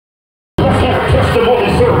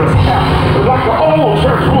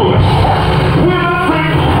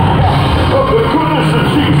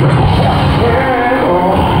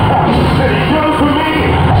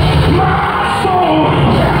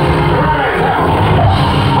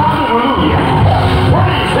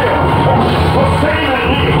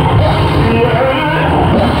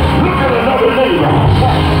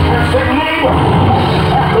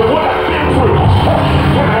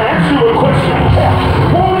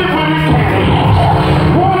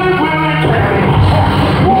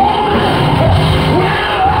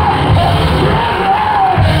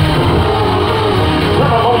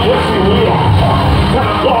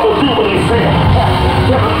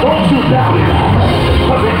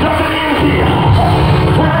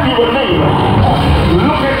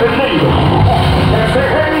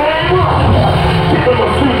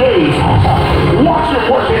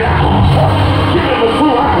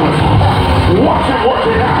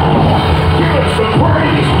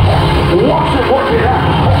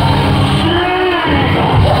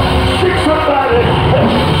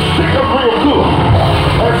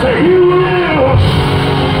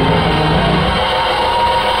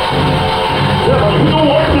Tell them, you don't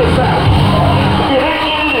work this out. It ain't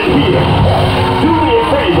ended here. Do me a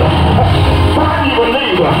favor. Find you a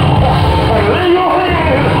neighbor. And lay your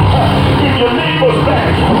hand in your neighbor's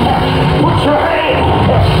back. Put your hand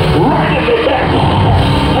right in their back.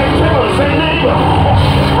 And tell them, say, neighbor,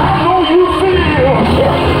 I know you feel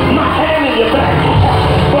my hand in your back,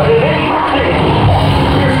 but it ain't my hand.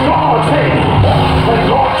 It's God's hand. And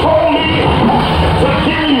God told me to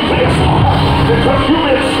give you this because you've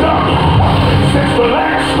been stuck since the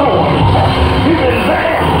last storm. You've been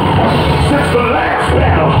there since the last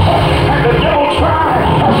battle. And the devil tried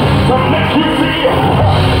to make you feel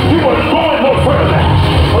you weren't going no further.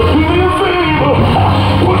 But do me a favor,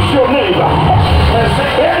 push your neighbor and say,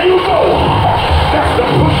 there you go. That's the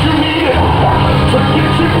push you needed to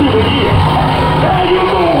get you through the year. There you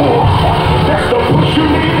go. That's the push you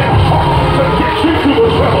needed to get you through the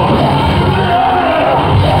trouble.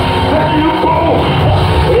 There you go.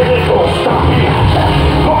 It ain't gonna stop here.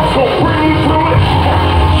 God's gonna bring you through it.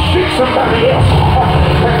 Shake somebody else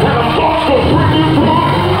and tell them God's gonna bring you through it.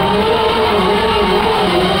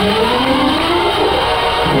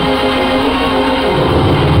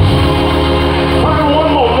 Find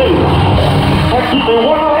one more neighbor and give me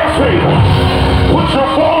one last favor. Put your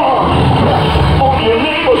forearm on your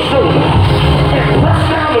neighbor's shoulder and press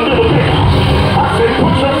down a little bit. I said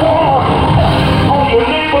put your forearm on your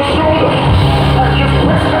neighbor's shoulder and just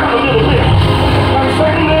press down a little bit. And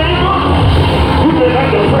say, neighbor, you've been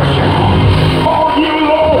under pressure all year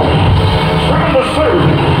long, trying to serve,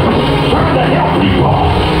 trying to help people,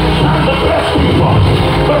 trying to bless people,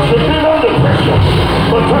 but you've been under pressure.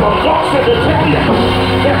 But tell them God said to tell you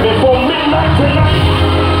that before midnight tonight,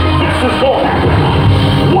 this is going to happen.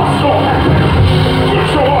 What's going to happen? Get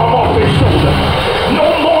your arm off their shoulder. No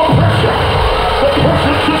more pressure. The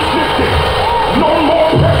pressure just lifted. No more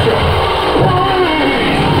pressure.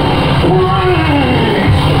 Praise!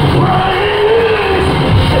 Praise! Praise!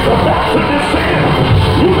 It's about to descend.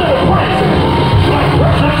 You better praise it. Like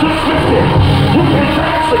pressure just lifted. You can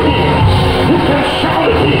dance again. You can shout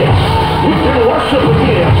again. You can worship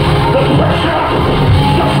again. The pressure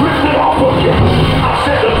just lifted off of you. I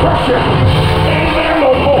said the pressure ain't there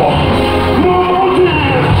no more. No more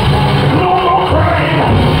tears. No more crying.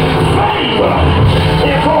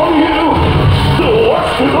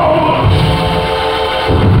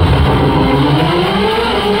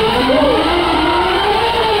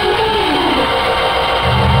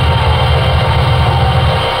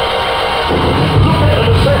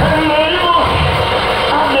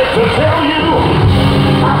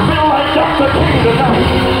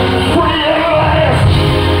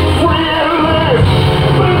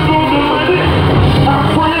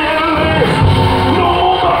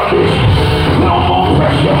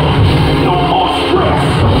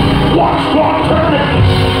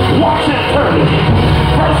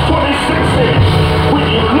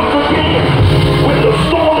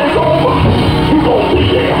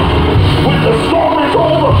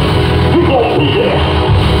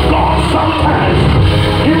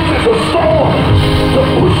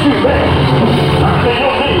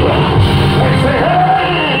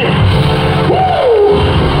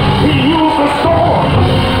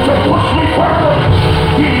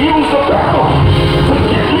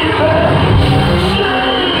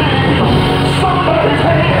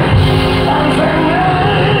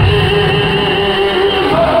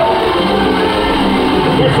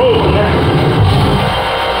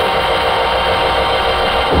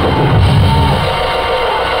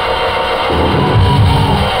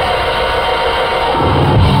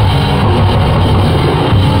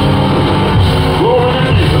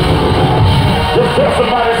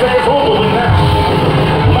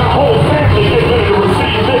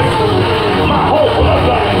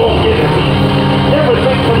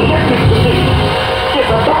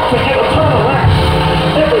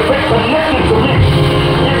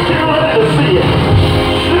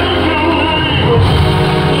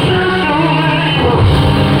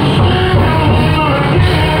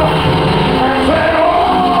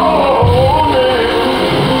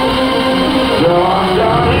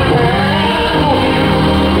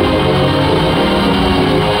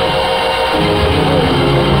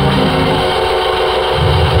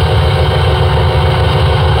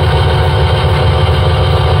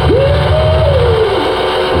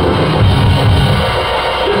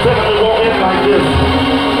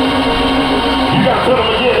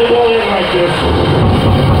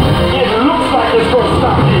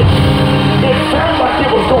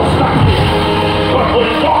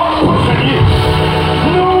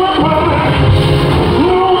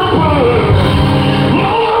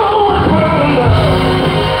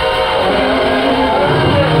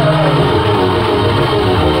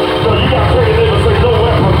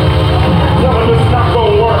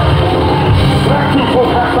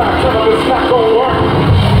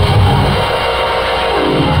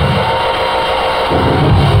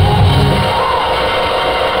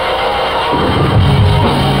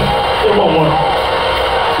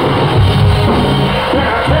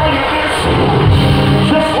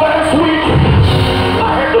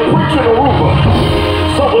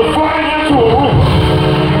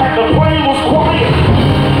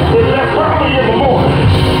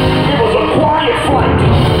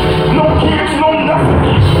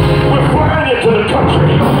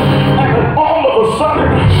 country. And then all of a sudden,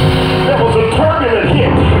 there was a turbulent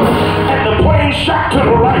hit. And the plane shot to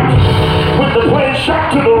the right. When the plane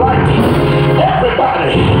shot to the right,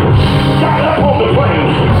 everybody got up on the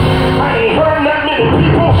plane. I ain't heard that many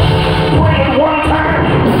people praying one time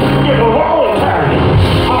in a long time.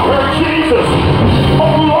 I heard Jesus,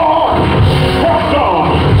 oh Lord, help God,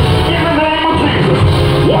 in the name of Jesus.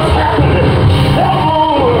 What's happening? Help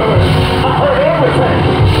Lord. I heard everything.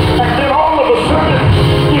 And then all of a sudden,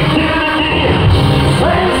 you did it again.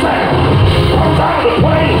 Same sound comes out of the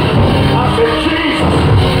plane. I said, Jesus,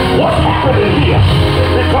 what's happening here?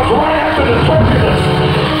 Because right after the turbulence,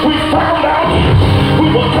 we found out we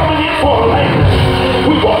were coming in for a landing.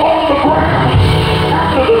 We were on the ground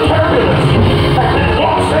after the turbulence. And then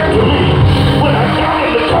God said to me, when I got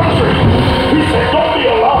in the country, he said, don't be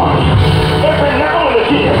alarmed. Every now and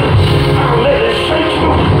again, I'll let it shake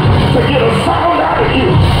you to get a sound out of you.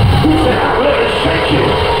 He said, I'll let it shake you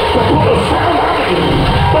to put a sound out of you.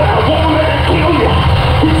 But I won't let it kill you.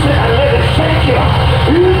 He said, I let it shake you.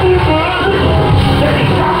 Then he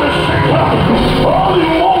got to shake up. All he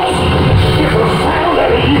wants is a sound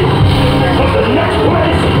out of you. Because the next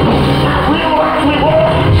place I realized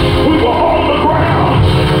we were on the ground.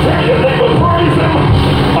 Tell you they would praise him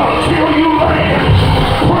until you land.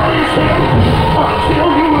 Praise him until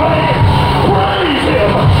you land. Praise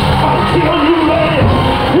him until you land.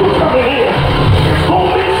 You coming in. It's going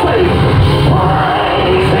to be safe.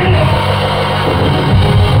 Praise him.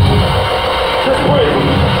 Just praise him.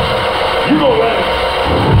 You go land.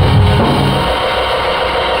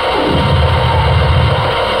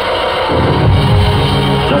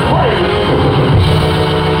 Just praise him.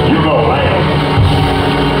 You go land.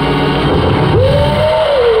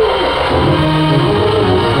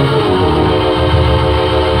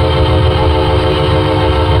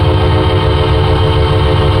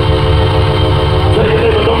 Tell your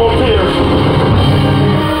neighbor, no more tears.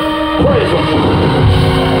 Praise him.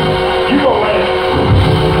 You go land.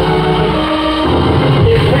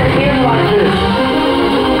 It can't end like this.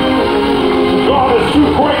 God is too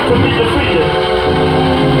great to be defeated.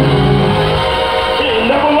 He ain't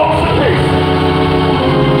never lost a case.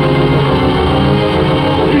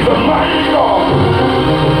 He's a mighty God.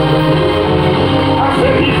 I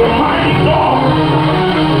said he's a mighty God.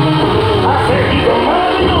 I said he's a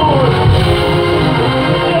mighty God.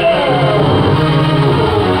 Yeah.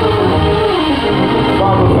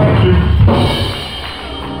 Father, thank you.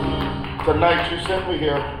 Tonight you sent me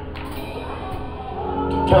here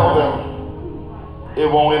to tell them it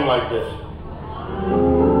won't end like this.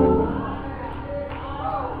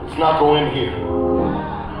 It's not going to end here.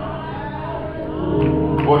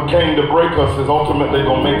 What came to break us is ultimately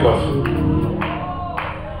going to make us.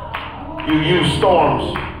 You use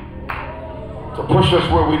storms to push us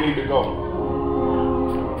where we need to go.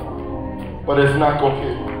 But it's not going to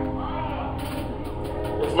kill you.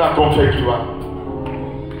 It's not going to take you out.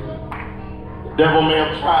 The devil may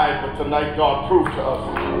have tried, but tonight God proved to us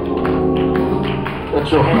that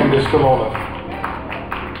your hand is still on us.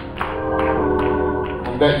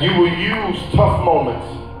 And that you will use tough moments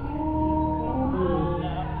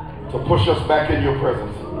to push us back in your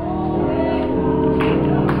presence.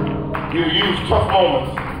 You use tough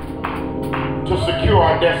moments to secure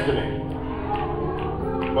our destiny,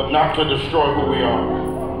 but not to destroy who we are.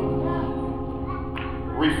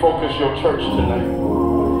 Refocus your church tonight.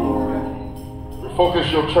 Refocus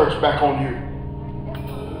your church back on you.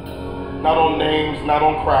 Not on names, not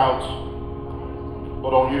on crowds,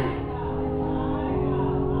 but on you.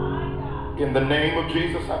 In the name of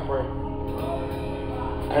Jesus, I pray.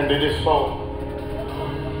 And it is so.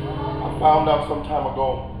 I found out some time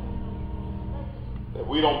ago that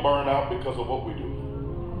we don't burn out because of what we do.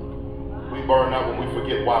 We burn out when we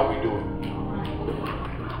forget why we do it.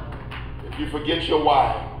 If you forget your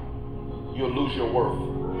why, you'll lose your worth.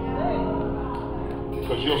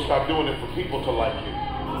 Because you'll start doing it for people to like you.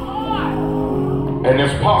 And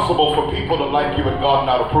it's possible for people to like you and God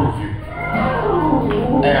not approve you.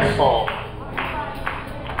 Ask Saul.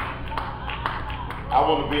 I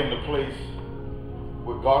want to be in the place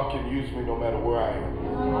where God can use me no matter where I am.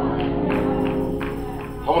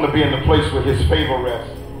 I want to be in the place where his favor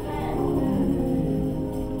rests.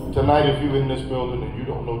 Tonight, if you're in this building and you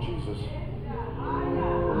don't know Jesus,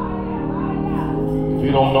 if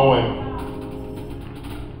you don't know him,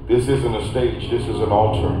 this isn't a stage, this is an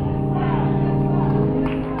altar.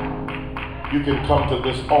 You can come to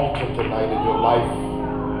this altar tonight and your life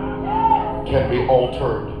can be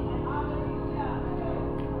altered.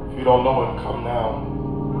 If you don't know him, come now.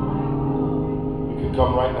 You can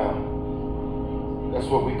come right now. That's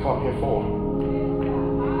what we come here for.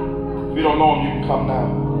 If you don't know him, you can come now.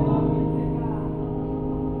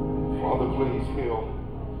 Father, please heal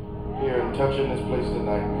here and touch in this place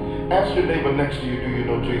tonight. Ask your neighbor next to you, do you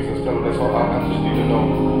know Jesus? Tell him that's all. I just need to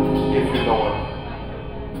know if you know him.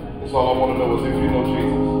 That's all I want to know is if you know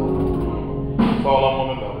Jesus. That's all I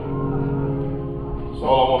want to know. That's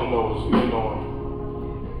all I want to know is if you know him.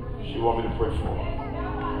 She want me to pray for him.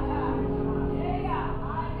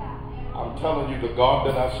 I'm telling you, the God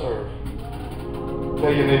that I serve.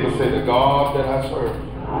 Tell your neighbor, say, the God that I serve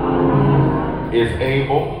is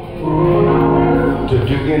able to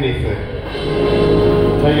do anything.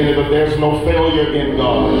 Tell your neighbor, there's no failure in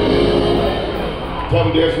God. Tell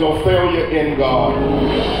them there's no failure in God.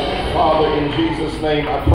 Father, in Jesus' name, I pray.